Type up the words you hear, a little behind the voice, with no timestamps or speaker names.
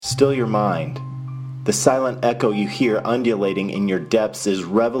Still your mind. The silent echo you hear undulating in your depths is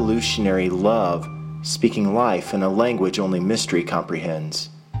revolutionary love, speaking life in a language only mystery comprehends.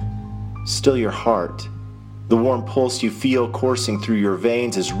 Still your heart. The warm pulse you feel coursing through your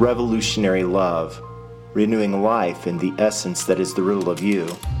veins is revolutionary love, renewing life in the essence that is the rule of you.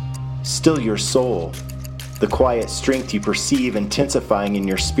 Still your soul. The quiet strength you perceive intensifying in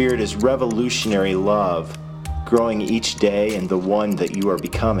your spirit is revolutionary love, growing each day in the one that you are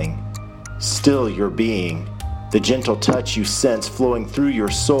becoming. Still your being. The gentle touch you sense flowing through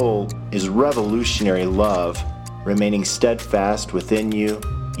your soul is revolutionary love, remaining steadfast within you,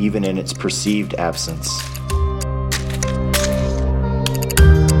 even in its perceived absence.